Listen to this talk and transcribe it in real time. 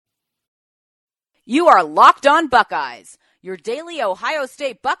You are Locked On Buckeyes, your daily Ohio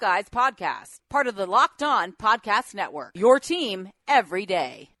State Buckeyes podcast, part of the Locked On Podcast Network, your team every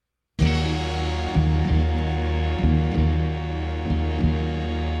day.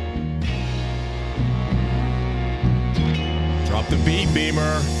 Drop the beat,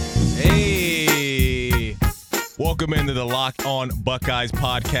 Beamer. Hey. Welcome into the Locked On Buckeyes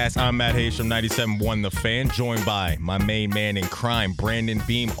podcast. I'm Matt Hayes from 97.1 The Fan, joined by my main man in crime, Brandon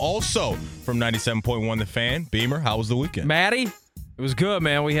Beam, also from 97.1 The Fan. Beamer, how was the weekend? Matty, it was good,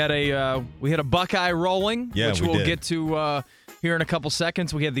 man. We had a Buckeye rolling, which we'll get to here in a couple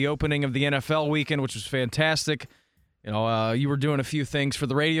seconds. We had the opening of the NFL weekend, which was fantastic. You know, you were doing a few things for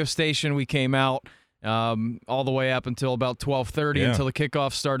the radio station. We came out all the way up until about 12:30 until the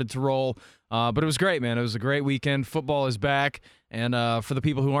kickoff started to roll. But it was great, man. It was a great weekend. Football is back. And for the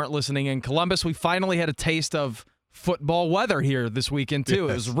people who aren't listening in Columbus, we finally had a taste of football weather here this weekend, too.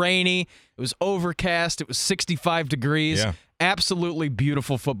 Yes. It was rainy. It was overcast. It was 65 degrees. Yeah. Absolutely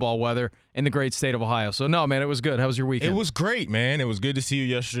beautiful football weather in the great state of Ohio. So, no, man, it was good. How was your weekend? It was great, man. It was good to see you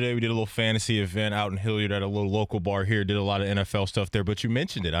yesterday. We did a little fantasy event out in Hilliard at a little local bar here. Did a lot of NFL stuff there, but you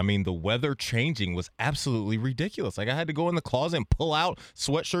mentioned it. I mean, the weather changing was absolutely ridiculous. Like, I had to go in the closet and pull out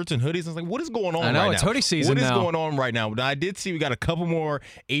sweatshirts and hoodies. I was like, what is going on right now? I know, it's hoodie season now. What is going on right now? But I did see we got a couple more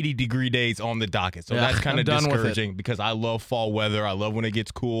 80-degree days on the docket, so that's kind of discouraging because I love fall weather. I love when it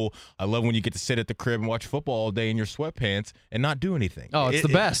gets cool. I love when you get to sit at the crib and watch football all day in your sweatpants and not do anything. Oh, it's the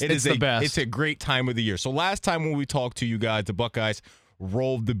best. It's the best. It's a great time of the year. So last time when we talked to you guys, the Buckeyes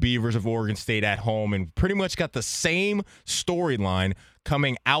rolled the Beavers of Oregon State at home and pretty much got the same storyline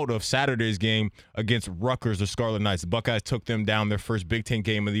coming out of Saturday's game against Rutgers, the Scarlet Knights. The Buckeyes took them down their first Big Ten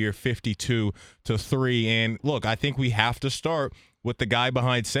game of the year, 52-3. And look, I think we have to start with the guy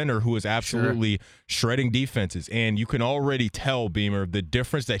behind center who is absolutely shredding defenses. And you can already tell, Beamer, the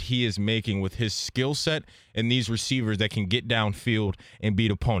difference that he is making with his skill set and these receivers that can get downfield and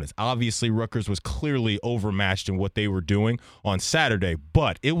beat opponents. Obviously, Rutgers was clearly overmatched in what they were doing on Saturday,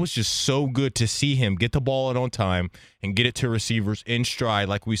 but it was just so good to see him get the ball out on time and get it to receivers in stride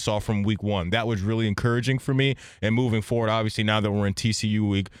like we saw from week one. That was really encouraging for me. And moving forward, obviously, now that we're in TCU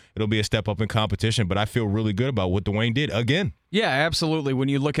week, it'll be a step up in competition, but I feel really good about what Dwayne did again. Yeah, absolutely. When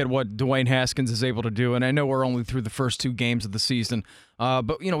you look at what Dwayne Haskins is able to do, and I know we're only through the first two games of the season,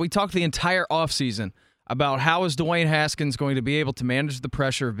 but, you know, we talked the entire offseason about how is Dwayne Haskins going to be able to manage the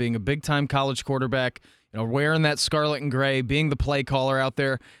pressure of being a big-time college quarterback, you know, wearing that scarlet and gray, being the play caller out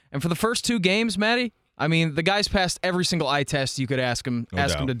there. And for the first two games, Matty, I mean, the guy's passed every single eye test you could ask him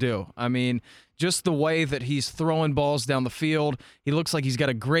to do. I mean, just the way that he's throwing balls down the field, he looks like he's got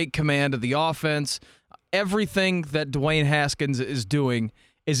a great command of the offense. Everything that Dwayne Haskins is doing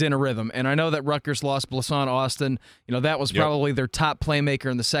is in a rhythm. And I know that Rutgers lost Blasson Austin. You know, that was probably their top playmaker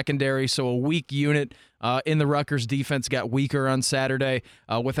in the secondary, so a weak unit in the Rutgers defense got weaker on Saturday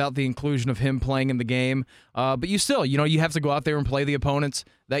without the inclusion of him playing in the game. But you still, you know, you have to go out there and play the opponents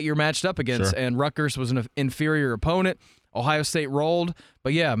that you're matched up against. And Rutgers was an inferior opponent. Ohio State rolled.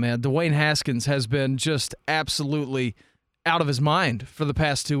 But yeah, man, Dwayne Haskins has been just absolutely out of his mind for the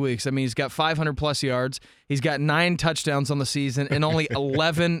past 2 weeks. I mean, he's got 500-plus yards. He's got 9 touchdowns on the season and only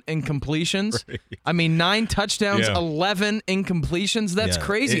 11 incompletions. Right. I mean, 9 touchdowns, 11 incompletions. That's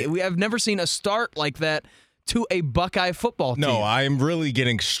crazy. I've never seen a start like that to a Buckeye football team. No, I'm really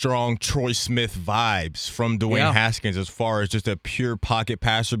getting strong Troy Smith vibes from Dwayne Haskins as far as just a pure pocket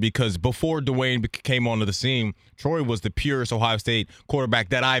passer, because before Dwayne came onto the scene, Troy was the purest Ohio State quarterback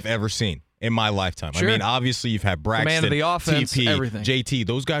that I've ever seen in my lifetime. I mean, obviously you've had Braxton, command of the offense, TP, everything. JT.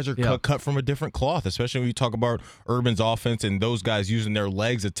 Those guys are cut from a different cloth, especially when you talk about Urban's offense and those guys using their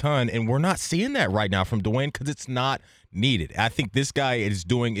legs a ton. And we're not seeing that right now from Dwayne because it's not needed. I think this guy is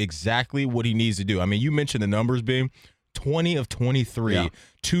doing exactly what he needs to do. I mean, you mentioned the numbers, Beam. 20 of 23,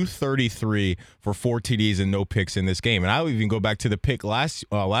 233 for 4 TDs and no picks in this game. And I'll even go back to the pick last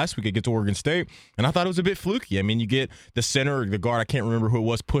week against Oregon State, and I thought it was a bit fluky. I mean, you get the center, the guard, I can't remember who it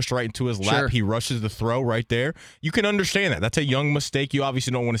was, pushed right into his lap. He rushes the throw right there. You can understand that. That's a young mistake. You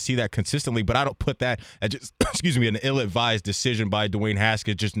obviously don't want to see that consistently, but I don't put that as just, an ill-advised decision by Dwayne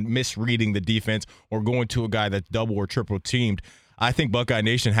Haskins, just misreading the defense or going to a guy that's double or triple teamed. I think Buckeye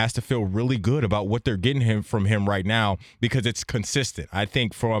Nation has to feel really good about what they're getting from him right now because it's consistent. I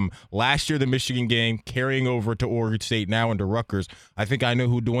think from last year, the Michigan game, carrying over to Oregon State, now into Rutgers, I think I know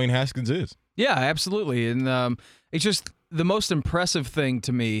who Dwayne Haskins is. Yeah, absolutely. And it's just the most impressive thing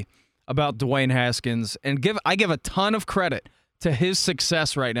to me about Dwayne Haskins, and I give a ton of credit to his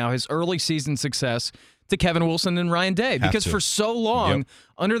success right now, his early season success, to Kevin Wilson and Ryan Day. Because for so long,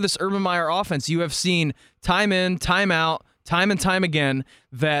 under this Urban Meyer offense, you have seen time in, time out, time and time again,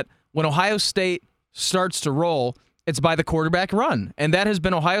 that when Ohio State starts to roll, it's by the quarterback run. And that has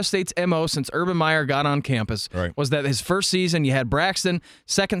been Ohio State's MO since Urban Meyer got on campus, was that his first season, you had Braxton.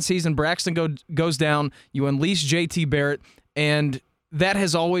 Second season, Braxton goes down. You unleash J.T. Barrett, and that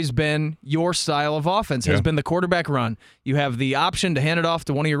has always been your style of offense, has been the quarterback run. You have the option to hand it off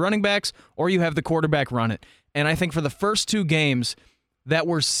to one of your running backs, or you have the quarterback run it. And I think for the first 2 games that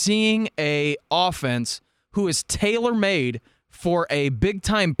we're seeing a offense who is tailor-made for a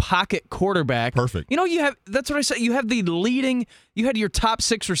big-time pocket quarterback. Perfect. You know, that's what I said. You had your top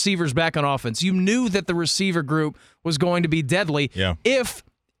 6 receivers back on offense. You knew that the receiver group was going to be deadly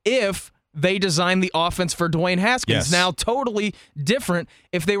if they designed the offense for Dwayne Haskins. Yes. Now, totally different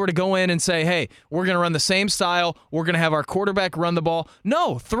if they were to go in and say, hey, we're going to run the same style. We're going to have our quarterback run the ball.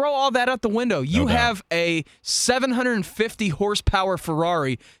 No, throw all that out the window. You have a 750 horsepower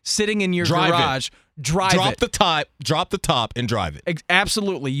Ferrari sitting in your garage. Drop the top, and drive it.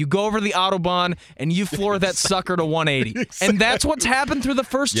 Absolutely. You go over the Autobahn, and you floor that sucker to 180. Exactly. And that's what's happened through the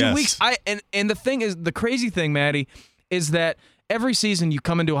first 2 weeks. And the thing is, the crazy thing, Maddie, is that every season you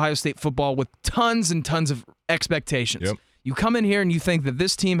come into Ohio State football with tons and tons of expectations. Yep. You come in here and you think that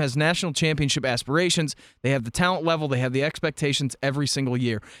this team has national championship aspirations. They have the talent level. They have the expectations every single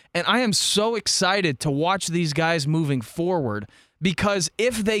year. And I am so excited to watch these guys moving forward, because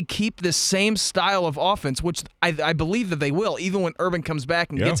if they keep the same style of offense, which I believe that they will, even when Urban comes back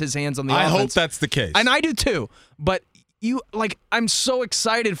and gets his hands on the offense. I hope that's the case. And I do too. But I'm so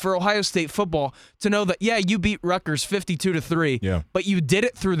excited for Ohio State football to know that, you beat Rutgers 52-3, but you did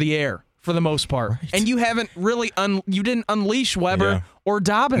it through the air for the most part. Right. And you haven't really you didn't unleash Weber or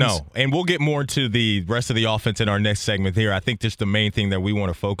Dobbins. No, and we'll get more into the rest of the offense in our next segment here. I think just the main thing that we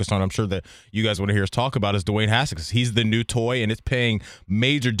want to focus on, I'm sure that you guys want to hear us talk about, is Dwayne Haskins. He's the new toy, and it's paying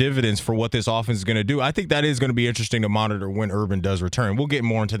major dividends for what this offense is going to do. I think that is going to be interesting to monitor when Urban does return. We'll get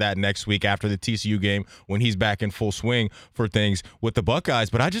more into that next week after the TCU game when he's back in full swing for things with the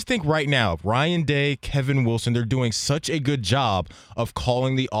Buckeyes. But I just think right now, Ryan Day, Kevin Wilson, they're doing such a good job of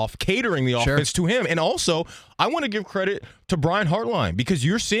catering the offense to him. And also, I want to give credit to Brian Hartline, because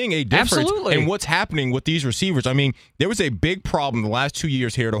you're seeing a difference in what's happening with these receivers. I mean, there was a big problem the last 2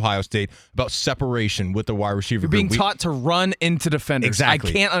 years here at Ohio State about separation with the wide receiver group. You're being taught to run into defenders. Exactly.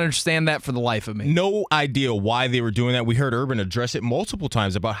 I can't understand that for the life of me. No idea why they were doing that. We heard Urban address it multiple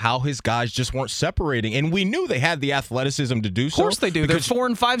times about how his guys just weren't separating, and we knew they had the athleticism to do so. Of course they do. They're 4-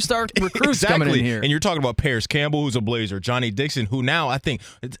 and 5-star recruits coming in here. And you're talking about Paris Campbell, who's a Blazer, Johnny Dixon, who now I think,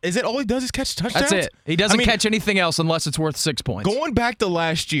 is it all he does is catch touchdowns? That's it. He doesn't catch anything else unless it's worth 6 points. Going back to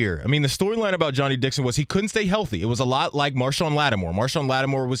last year, I mean, the storyline about Johnny Dixon was he couldn't stay healthy. It was a lot like Marshawn Lattimore. Marshawn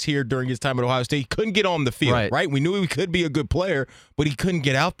Lattimore was here during his time at Ohio State. He couldn't get on the field, right? We knew he could be a good player, but he couldn't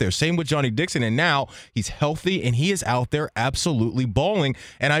get out there. Same with Johnny Dixon, and now he's healthy, and he is out there absolutely balling.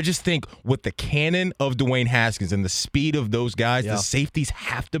 And I just think with the cannon of Dwayne Haskins and the speed of those guys, the safeties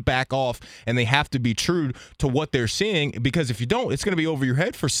have to back off, and they have to be true to what they're seeing, because if you don't, it's going to be over your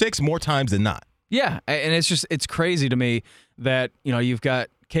head for 6 more times than not. Yeah, and it's crazy to me that, you've got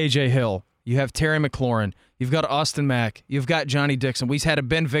KJ Hill, you have Terry McLaurin, you've got Austin Mack, you've got Johnny Dixon. We've had a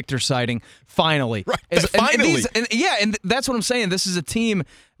Ben Victor sighting, finally. Right, finally. And that's what I'm saying. This is a team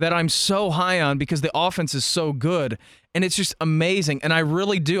that I'm so high on because the offense is so good, and it's just amazing. And I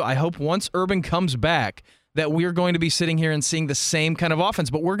really do. I hope once Urban comes back that we're going to be sitting here and seeing the same kind of offense.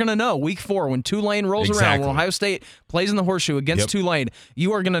 But we're going to know week 4 when Tulane rolls around, when Ohio State plays in the horseshoe against Tulane,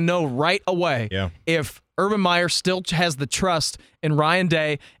 you are going to know right away if Urban Meyer still has the trust in Ryan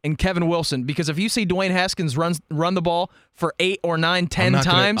Day and Kevin Wilson. Because if you see Dwayne Haskins run the ball for 8 or 9, 10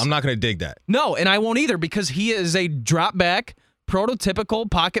 times. I'm not going to dig that. No, and I won't either, because he is a drop back,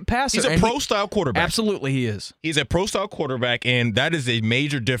 prototypical pocket passer. He's a pro-style quarterback. Absolutely, he is. He's a pro-style quarterback, and that is a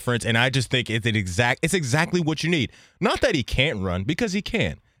major difference, and I just think it's exactly what you need. Not that he can't run, because he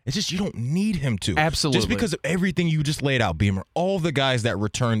can. It's just you don't need him to. Absolutely. Just because of everything you just laid out, Beamer. All the guys that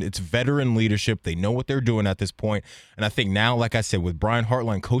returned, it's veteran leadership. They know what they're doing at this point. And I think now, like I said, with Brian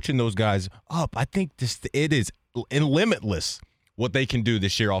Hartline coaching those guys up, I think it is limitless what they can do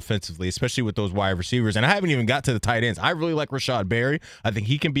this year offensively, especially with those wide receivers. And I haven't even got to the tight ends. I really like Rashad Berry. I think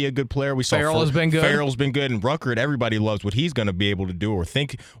he can be a good player. We saw Farrell's been good. Farrell's been good, and Ruckert, everybody loves what he's going to be able to do or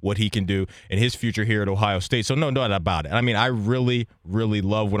think what he can do in his future here at Ohio State. So no doubt about it. I mean, I really, really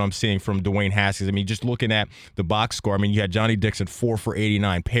love what I'm seeing from Dwayne Haskins. I mean, just looking at the box score, I mean, you had Johnny Dixon 4 for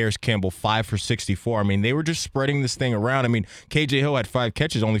 89, Paris Campbell 5 for 64. I mean, they were just spreading this thing around. I mean, KJ Hill had 5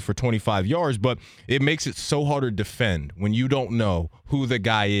 catches only for 25 yards, but it makes it so hard to defend when you don't know who the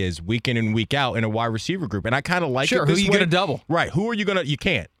guy is week in and week out in a wide receiver group. And I kind of like it this who are you way. going to double? Right. Who are you going to – you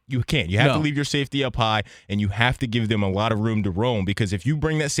can't. You can't. You have to leave your safety up high, and you have to give them a lot of room to roam, because if you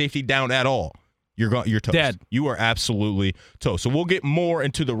bring that safety down at all, you're toast. Dead. You are absolutely toast. So we'll get more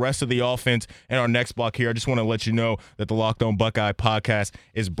into the rest of the offense in our next block here. I just want to let you know that the Locked On Buckeye podcast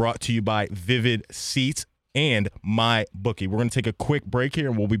is brought to you by Vivid Seats and MyBookie. We're going to take a quick break here,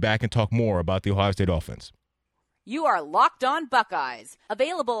 and we'll be back and talk more about the Ohio State offense. You are Locked On Buckeyes,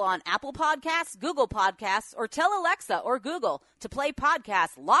 available on Apple Podcasts, Google Podcasts, or tell Alexa or Google to play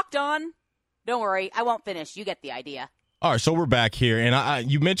podcast Locked On. Don't worry, I won't finish. You get the idea. All right, so we're back here,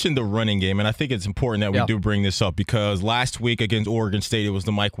 and you mentioned the running game, and I think it's important that we do bring this up because last week against Oregon State, it was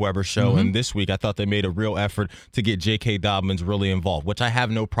the Mike Weber show, and this week I thought they made a real effort to get J.K. Dobbins really involved, which I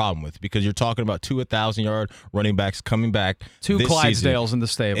have no problem with because you're talking about 2 1,000-yard running backs coming back 2 Clydesdales in the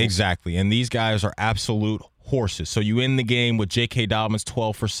stable. Exactly, and these guys are absolute horses. So you end the game with J.K. Dobbins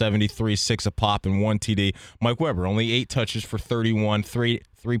 12 for 73, 6 a pop, and 1 TD. Mike Weber only 8 touches for 31,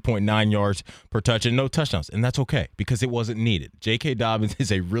 3.9 yards per touch, and no touchdowns. And that's okay because it wasn't needed. J.K. Dobbins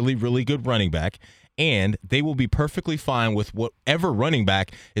is a really, really good running back, and they will be perfectly fine with whatever running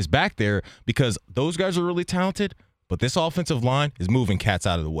back is back there because those guys are really talented, but this offensive line is moving cats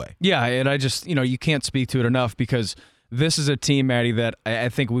out of the way. Yeah, and I just, you can't speak to it enough because this is a team, Maddie, that I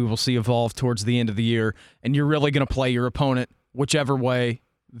think we will see evolve towards the end of the year, and you're really going to play your opponent whichever way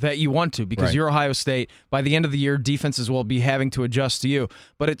that you want to because you're Ohio State. By the end of the year, defenses will be having to adjust to you.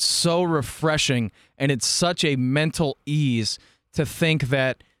 But it's so refreshing, and it's such a mental ease to think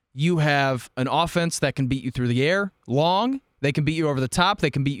that you have an offense that can beat you through the air, long, they can beat you over the top,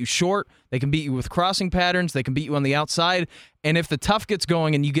 they can beat you short, they can beat you with crossing patterns, they can beat you on the outside. And if the tough gets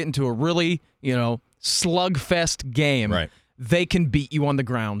going and you get into a really, slugfest game, they can beat you on the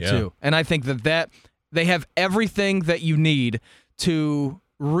ground too. And I think that they have everything that you need to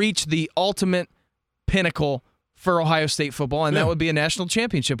reach the ultimate pinnacle for Ohio State football, and that would be a national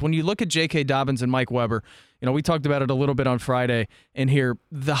championship. When you look at J.K. Dobbins and Mike Weber, we talked about it a little bit on Friday in here.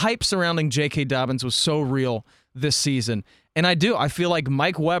 The hype surrounding J.K. Dobbins was so real this season. And I feel like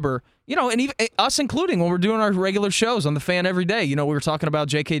Mike Weber, and even us including when we're doing our regular shows on The Fan every day, we were talking about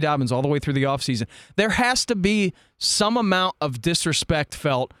J.K. Dobbins all the way through the offseason. There has to be some amount of disrespect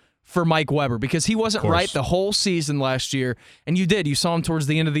felt for Mike Weber because he wasn't right the whole season last year. And you saw him towards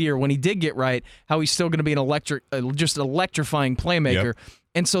the end of the year when he did get right, how he's still going to be an just electrifying playmaker. Yep.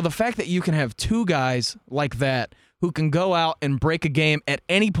 And so the fact that you can have 2 guys like that who can go out and break a game at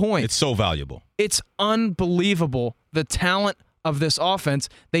any point. It's so valuable. It's unbelievable, the talent of this offense.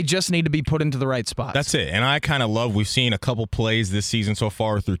 They just need to be put into the right spots. That's it. And I kind of love, we've seen a couple plays this season so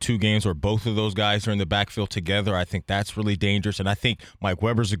far through 2 games where both of those guys are in the backfield together. I think that's really dangerous. And I think Mike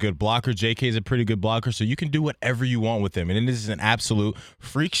Weber's a good blocker. JK is a pretty good blocker. So you can do whatever you want with them. And it is an absolute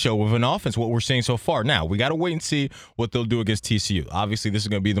freak show of an offense, what we're seeing so far. Now, we got to wait and see what they'll do against TCU. Obviously, this is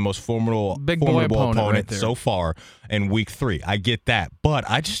going to be the most formidable opponent right so far in week 3. I get that. But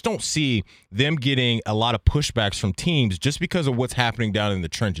I just don't see them getting a lot of pushbacks from teams just because of what's happening down in the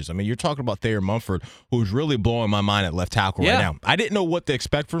trenches. I mean, you're talking about Thayer Munford, who's really blowing my mind at left tackle right now. I didn't know what to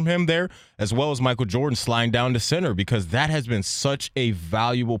expect from him there, as well as Michael Jordan sliding down to center, because that has been such a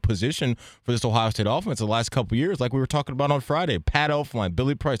valuable position for this Ohio State offense the last couple of years, like we were talking about on Friday. Pat Elflein,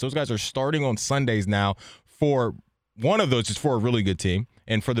 Billy Price, those guys are starting on Sundays now. For one of those is for a really good team.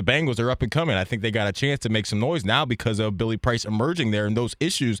 And for the Bengals, they're up and coming. I think they got a chance to make some noise now because of Billy Price emerging there and those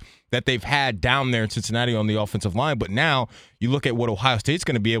issues that they've had down there in Cincinnati on the offensive line. But now you look at what Ohio State's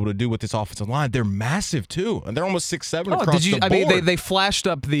going to be able to do with this offensive line. They're massive too, and they're almost 6'7" across the board. I mean, they flashed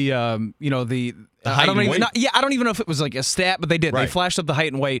up the I don't even know if it was like a stat, but they did. Right. They flashed up the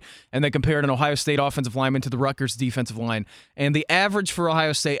height and weight, and they compared an Ohio State offensive lineman to the Rutgers defensive line. And the average for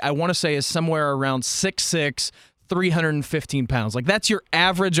Ohio State, I want to say, is somewhere around 6'6", 315 pounds. Like, that's your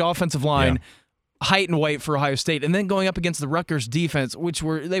average offensive line height and weight for Ohio State. And then going up against the Rutgers defense,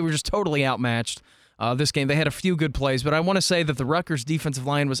 they were just totally outmatched this game. They had a few good plays, but I want to say that the Rutgers defensive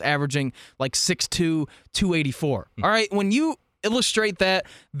line was averaging like 6'2", 284. All right, when you illustrate that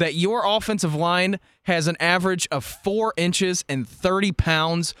your offensive line has an average of 4 inches and 30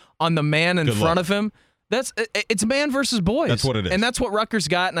 pounds on the man in front of him, it's man versus boys. That's what it is. And that's what Rutgers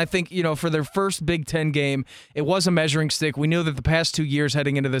got. And I think, for their first Big Ten game, it was a measuring stick. We knew that the past 2 years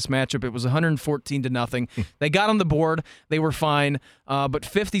heading into this matchup, it was 114-0. They got on the board. They were fine. But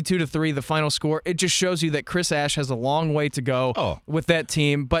 52-3, the final score, it just shows you that Chris Ash has a long way to go with that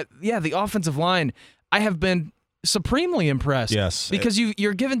team. But, yeah, the offensive line, I have been supremely impressed. Yes. Because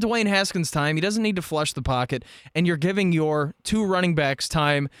you're giving Dwayne Haskins time. He doesn't need to flush the pocket, and you're giving your two running backs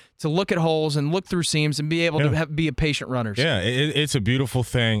time to look at holes and look through seams and be able to be a patient runner. Yeah, it's a beautiful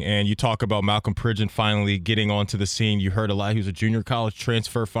thing. And you talk about Malcolm Pridgeon finally getting onto the scene. You heard a lot. He was a junior college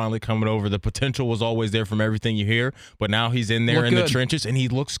transfer finally coming over. The potential was always there from everything you hear, but now he's in there the trenches, and he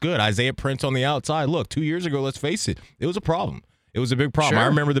looks good. Isaiah Prince on the outside. Look, 2 years ago, let's face it, it was a problem. It was a big problem. Sure. I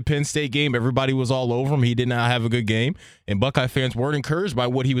remember the Penn State game. Everybody was all over him. He did not have a good game. And Buckeye fans weren't encouraged by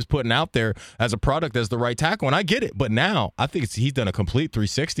what he was putting out there as a product as the right tackle. And I get it. But now I think he's done a complete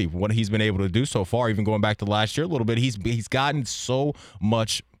 360 what he's been able to do so far, even going back to last year a little bit. He's gotten so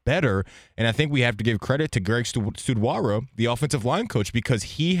much better. And I think we have to give credit to Greg Studrawa, the offensive line coach, because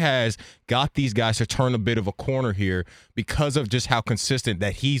he has got these guys to turn a bit of a corner here because of just how consistent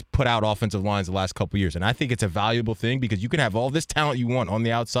that he's put out offensive lines the last couple of years. And I think it's a valuable thing because you can have all this talent you want on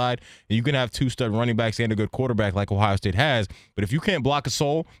the outside, and you can have two stud running backs and a good quarterback like Ohio State has. But if you can't block a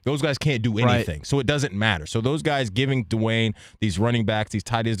soul, those guys can't do anything. Right. So it doesn't matter. So those guys giving Dwayne, these running backs, these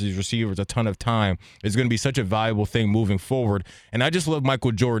tight ends, these receivers a ton of time is going to be such a valuable thing moving forward. And I just love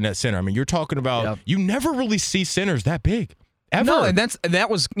Michael Jordan at center. I mean, you're talking about you never really see centers that big. Ever. No, and that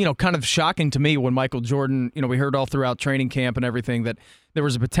was, kind of shocking to me when Michael Jordan, we heard all throughout training camp and everything that there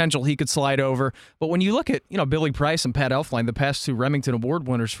was a potential he could slide over. But when you look at, Billy Price and Pat Elflein, the past two Remington Award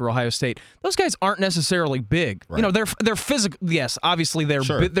winners for Ohio State, those guys aren't necessarily big. Right. They're physical. Yes, obviously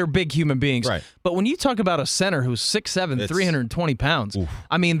they're big human beings. Right. But when you talk about a center who's 6'7", 320 pounds,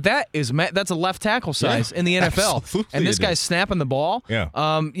 I mean that's a left tackle size in the NFL. Absolutely, and this guy's snapping the ball. Yeah.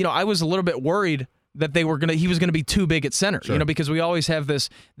 I was a little bit worried that he was going to be too big at center, because we always have this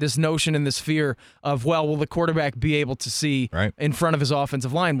notion and this fear of, well, will the quarterback be able to see in front of his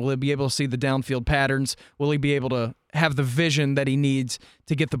offensive line? Will he be able to see the downfield patterns? Will he be able to have the vision that he needs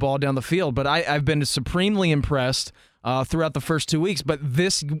to get the ball down the field? But I've been supremely impressed throughout the first 2 weeks. But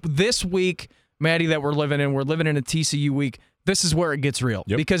this week, Maddie, that we're living in a TCU week. This is where it gets real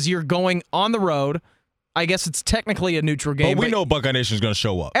because you're going on the road. I guess it's technically a neutral game. But we know Buckeye Nation is going to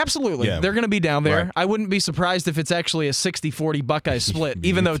show up. Absolutely. Yeah. They're going to be down there. Right. I wouldn't be surprised if it's actually a 60-40 Buckeye split,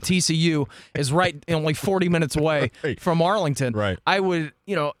 even though TCU is only 40 minutes away from Arlington. Right. I would,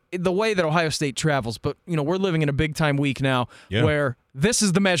 the way that Ohio State travels, but, we're living in a big-time week now where this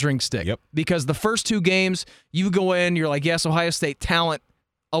is the measuring stick. Yep. Because the first two games, you go in, you're like, yes, Ohio State talent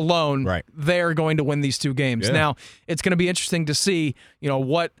alone, they're going to win these two games. Yeah. Now, it's going to be interesting to see,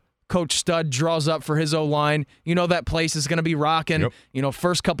 what Coach Stud draws up for his O-line. That place is going to be rocking,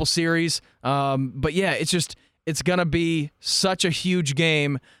 first couple series. But yeah, it's going to be such a huge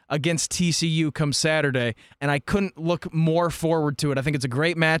game against TCU come Saturday, and I couldn't look more forward to it. I think it's a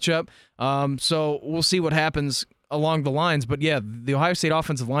great matchup. So we'll see what happens along the lines. But yeah, the Ohio State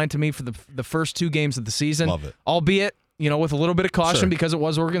offensive line to me for the first two games of the season, love it. Albeit, with a little bit of caution because it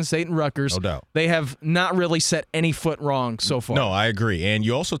was Oregon State and Rutgers. No doubt. They have not really set any foot wrong so far. No, I agree. And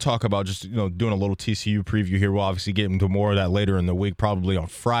you also talk about just, doing a little TCU preview here. We'll obviously get into more of that later in the week, probably on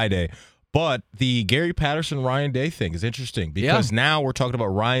Friday. But the Gary Patterson-Ryan Day thing is interesting because now we're talking about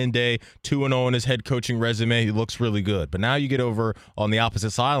Ryan Day, 2-0 in his head coaching resume. He looks really good. But now you get over on the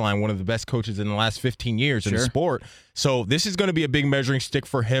opposite sideline, one of the best coaches in the last 15 years in the sport. So this is going to be a big measuring stick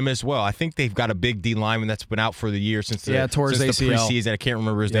for him as well. I think they've got a big D lineman that's been out for the year since the preseason. I can't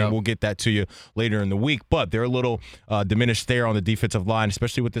remember his name. We'll get that to you later in the week. But they're a little diminished there on the defensive line,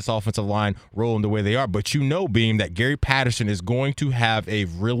 especially with this offensive line rolling the way they are. But Beam, that Gary Patterson is going to have a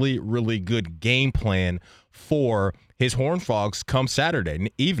really, really good game plan for his Horned Frogs come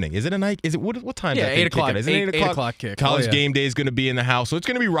Saturday evening. Is it a night? Is it what time? Yeah, 8 o'clock. Is it 8 o'clock kick? College game day is going to be in the house, so it's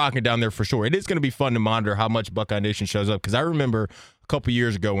going to be rocking down there for sure. It is going to be fun to monitor how much Buckeye Nation shows up because I remember a couple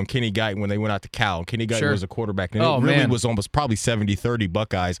years ago when Kenny Guyton, when they went out to Cal, Kenny Guyton was a quarterback, and it really was almost probably 70-30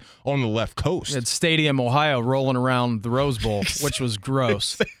 Buckeyes on the left coast. It's Stadium, Ohio, rolling around the Rose Bowl, which was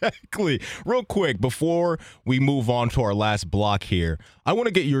gross. Exactly. Real quick, before we move on to our last block here, I want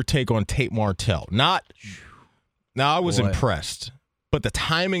to get your take on Tate Martell. Now, I was impressed, but the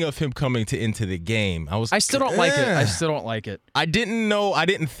timing of him coming into the game, I still don't like it. I still don't like it. I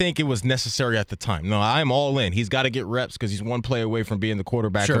didn't think it was necessary at the time. No, I'm all in. He's got to get reps because he's one play away from being the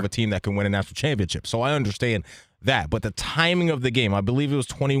quarterback of a team that can win a national championship. So I understand that. But the timing of the game, I believe it was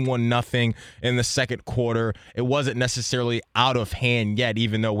 21-0 in the second quarter. It wasn't necessarily out of hand yet,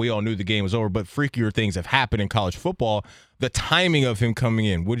 even though we all knew the game was over. But freakier things have happened in college football. The timing of him coming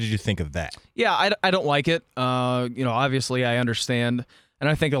in, what did you think of that? Yeah, I don't like it. Obviously I understand, and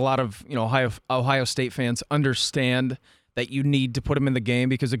I think a lot of Ohio State fans understand that you need to put him in the game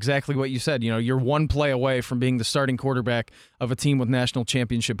because exactly what you said. You're one play away from being the starting quarterback of a team with national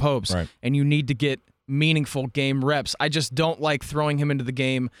championship hopes, and you need to get meaningful game reps. I just don't like throwing him into the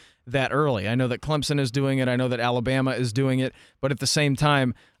game that early. I know that Clemson is doing it. I know that Alabama is doing it. But at the same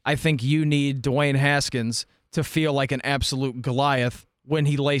time, I think you need Dwayne Haskins to feel like an absolute Goliath when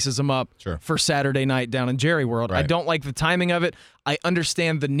he laces him up for Saturday night down in Jerry World. Right. I don't like the timing of it. I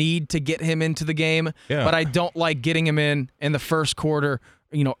understand the need to get him into the game, but I don't like getting him in the first quarter,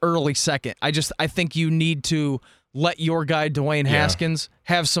 early second. I think you need to let your guy Dwayne Haskins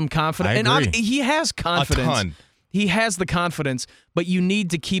have some confidence. And he has confidence. A ton. He has the confidence, but you need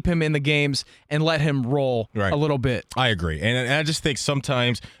to keep him in the games and let him roll a little bit. I agree. And I just think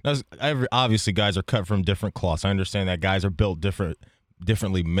sometimes, obviously guys are cut from different cloths. I understand that guys are built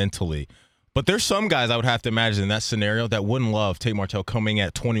differently mentally. But there's some guys I would have to imagine in that scenario that wouldn't love Tate Martell coming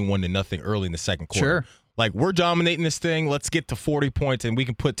at 21-0 early in the second quarter. Sure. Like, we're dominating this thing. Let's get to 40 points, and we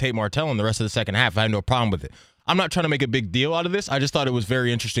can put Tate Martell in the rest of the second half. I have no problem with it. I'm not trying to make a big deal out of this. I just thought it was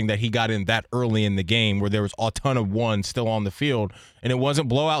very interesting that he got in that early in the game where there was a ton of ones still on the field, and it wasn't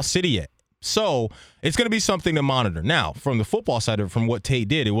blowout city yet. So it's going to be something to monitor. Now, from the football side of it, from what Tate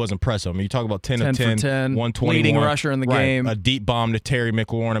did, it was impressive. I mean, you talk about 10 of 10, 121. Leading rusher in the game. A deep bomb to Terry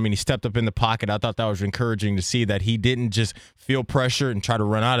McLaurin. I mean, he stepped up in the pocket. I thought that was encouraging to see that he didn't just feel pressure and try to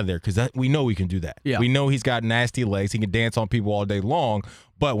run out of there, because we know he can do that. Yeah. We know he's got nasty legs. He can dance on people all day long.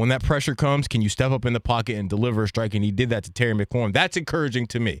 But when that pressure comes, can you step up in the pocket and deliver a strike? And he did that to Terry McLaurin. That's encouraging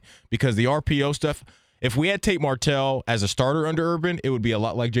to me, because the RPO stuff, if we had Tate Martell as a starter under Urban, it would be a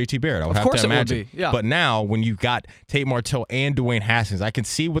lot like JT Barrett. I would have to imagine. It would be, yeah. But now, when you've got Tate Martell and Dwayne Haskins, I can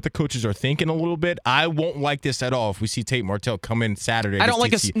see what the coaches are thinking a little bit. I won't like this at all if we see Tate Martell come in Saturday. I don't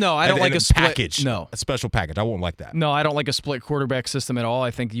like a split package. No, a special package. I won't like that. No, I don't like a split quarterback system at all.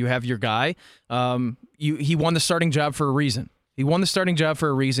 I think you have your guy. He won the starting job for a reason. He won the starting job for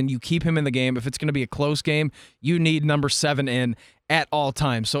a reason. You keep him in the game. If it's going to be a close game, you need number 7 in at all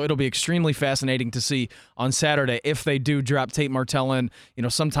times. So it'll be extremely fascinating to see on Saturday if they do drop Tate Martell in,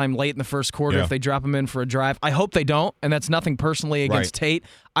 sometime late in the first quarter, if they drop him in for a drive. I hope they don't, and that's nothing personally against Tate.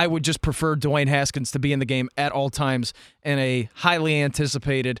 I would just prefer Dwayne Haskins to be in the game at all times in a highly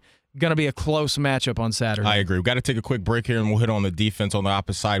anticipated, going to be a close matchup on Saturday. I agree. We've got to take a quick break here, and we'll hit on the defense on the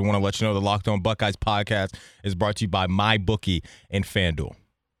opposite side. I want to let you know the Locked On Buckeyes podcast is brought to you by MyBookie and FanDuel.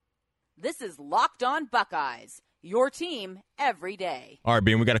 This is Locked On Buckeyes, your team every day. All right,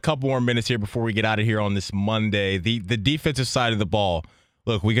 Ben, we got a couple more minutes here before we get out of here on this Monday. The defensive side of the ball,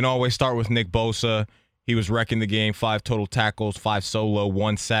 look, we can always start with Nick Bosa. He was wrecking the game, 5 total tackles, 5 solo,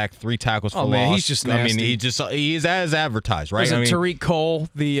 1 sack, 3 tackles for loss. He's just nasty. I mean, he's as advertised, right? Tariq Cole,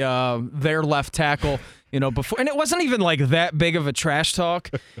 their left tackle, before, and it wasn't even like that big of a trash talk,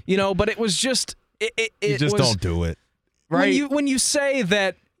 but it was just you just don't do it, right? When you say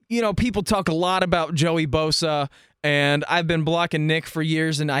that, people talk a lot about Joey Bosa, and I've been blocking Nick for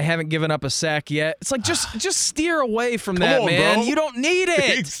years, and I haven't given up a sack yet. It's like, just steer away from that, man. Bro. You don't need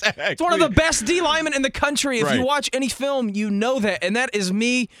it. Exactly. It's one of the best D linemen in the country. If you watch any film, you know that. And that is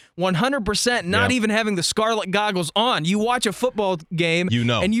me 100% not even having the scarlet goggles on. You watch a football game,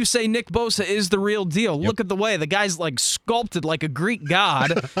 and you say Nick Bosa is the real deal. Look at the way. The guy's like sculpted like a Greek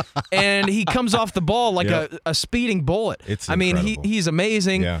god, and he comes off the ball like a speeding bullet. It's incredible. He's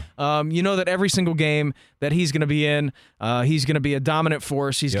amazing. Yeah. You know that every single game that he's going to be in, he's going to be a dominant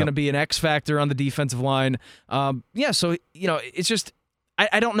force. He's going to be an X factor on the defensive line. So, it's just,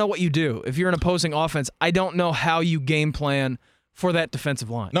 I don't know what you do. If you're an opposing offense, I don't know how you game plan for that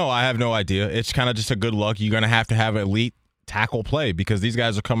defensive line. No, I have no idea. It's kind of just a good luck. You're going to have elite tackle play, because these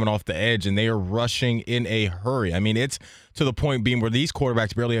guys are coming off the edge and they are rushing in a hurry. I mean, it's to the point being where these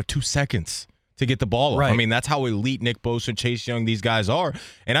quarterbacks barely have 2 seconds to get the ball up. I mean, that's how elite Nick Bosa and Chase Young, these guys are.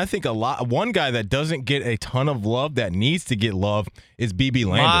 And I think one guy that doesn't get a ton of love that needs to get love is BB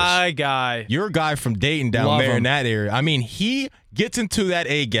Landers. My guy. Your guy from Dayton down there in that area. I mean, he gets into that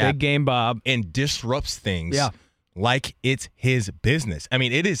A-gap. Big game, Bob. And disrupts things like it's his business. I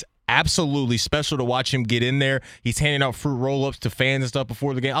mean, it is absolutely special to watch him get in there. He's handing out fruit roll-ups to fans and stuff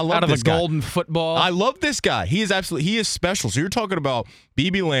before the game. I love out of this the guy. golden football. I love this guy. He is special. So you're talking about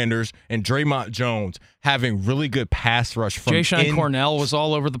BB Landers and Draymond Jones having really good pass rush from Jayshon Cornell was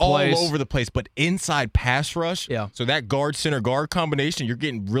all over the place. All over the place, but inside pass rush. Yeah. So that guard center guard combination, you're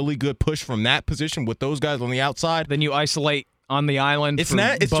getting really good push from that position with those guys on the outside. Then you isolate on the island for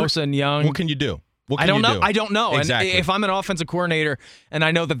Bosa and Young. What can you do? I don't know. I don't know. Exactly. And if I'm an offensive coordinator and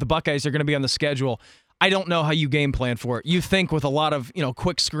I know that the Buckeyes are going to be on the schedule, I don't know how you game plan for it. You think with a lot of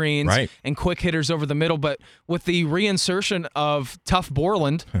quick screens and quick hitters over the middle, but with the reinsertion of Tough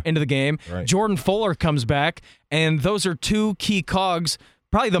Borland into the game, Jordan Fuller comes back, and those are 2 key cogs,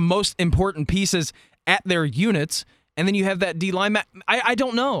 probably the most important pieces at their units. and then you have that D line. I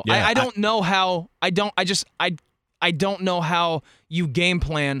don't know. Yeah, I don't know how. I don't know how you game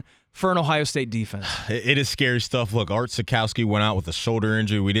plan for an Ohio State defense. It is scary stuff. Look, Art Sikowski went out with a shoulder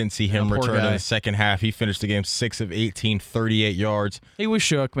injury. We didn't see him return in the second half. He finished the game 6 of 18, 38 yards. He was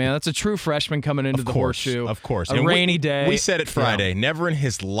shook, man. That's a true freshman coming into the horseshoe. Of course. A rainy day. We said it Friday. Yeah. Never in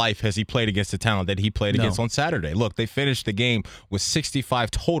his life has he played against the talent that he played against on Saturday. Look, they finished the game with 65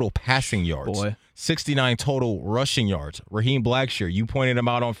 total passing yards. 69 total rushing yards. Raheem Blackshear, you pointed him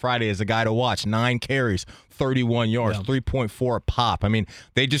out on Friday as a guy to watch. 9 carries, 31 yards, 3.4 a pop. I mean,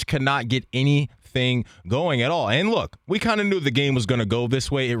 they just could not get anything going at all. And look, we kind of knew the game was going to go this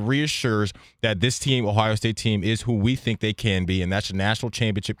way. It reassures that this team, Ohio State team, is who we think they can be, and that's a national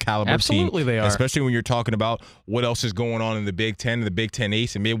championship caliber team. Absolutely they are. Especially when you're talking about what else is going on in the Big Ten and the Big Ten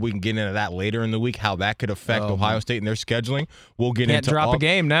East, and maybe we can get into that later in the week, how that could affect Ohio State and their scheduling. We'll get into Can't drop a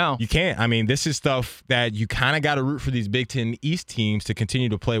game now. You can't. I mean, this is stuff that you kind of got to root for these Big Ten East teams to continue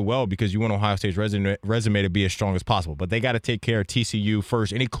to play well because you want Ohio State's resume to be as strong as possible. But they got to take care of TCU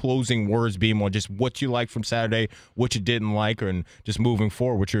first. Any closing words, Beam, on just what you liked from Saturday, what you didn't like, and just moving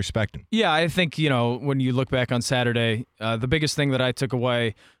forward, what you're expecting? Yeah, I think, when you look back on Saturday, the biggest thing that I took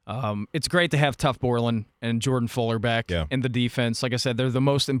away, it's great to have Tuf Borland and Jordan Fuller back in the defense. Like I said, they're the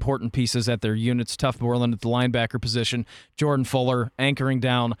most important pieces at their units. Tuf Borland at the linebacker position, Jordan Fuller anchoring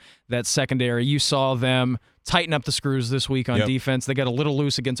down that secondary. You saw them tighten up the screws this week on defense. They got a little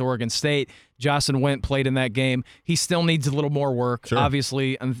loose against Oregon State. Jocelyn Went played in that game. He still needs a little more work,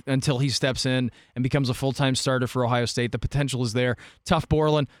 obviously, until he steps in and becomes a full-time starter for Ohio State. The potential is there. Tuf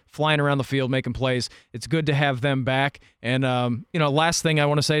Borland flying around the field, making plays. It's good to have them back. And, last thing I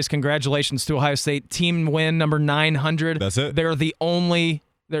want to say is congratulations to Ohio State. Team win number 900. That's it.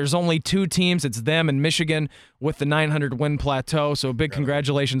 There's only 2 teams. It's them and Michigan with the 900 win plateau. So big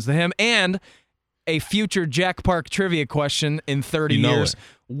congratulations to him. And a future Jack Park trivia question in 30 years.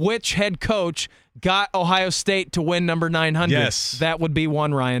 Which head coach got Ohio State to win number 900? Yes. That would be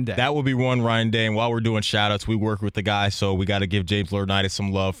one Ryan Day. That would be one Ryan Day. And while we're doing shout-outs, we work with the guy, so we got to give James Laurinaitis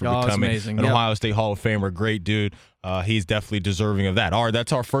some love for becoming an Ohio State Hall of Famer. Great dude. He's definitely deserving of that. All right,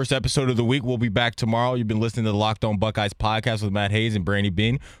 that's our first episode of the week. We'll be back tomorrow. You've been listening to the Locked On Buckeyes podcast with Matt Hayes and Brandy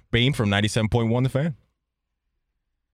Bean from 97.1 The Fan.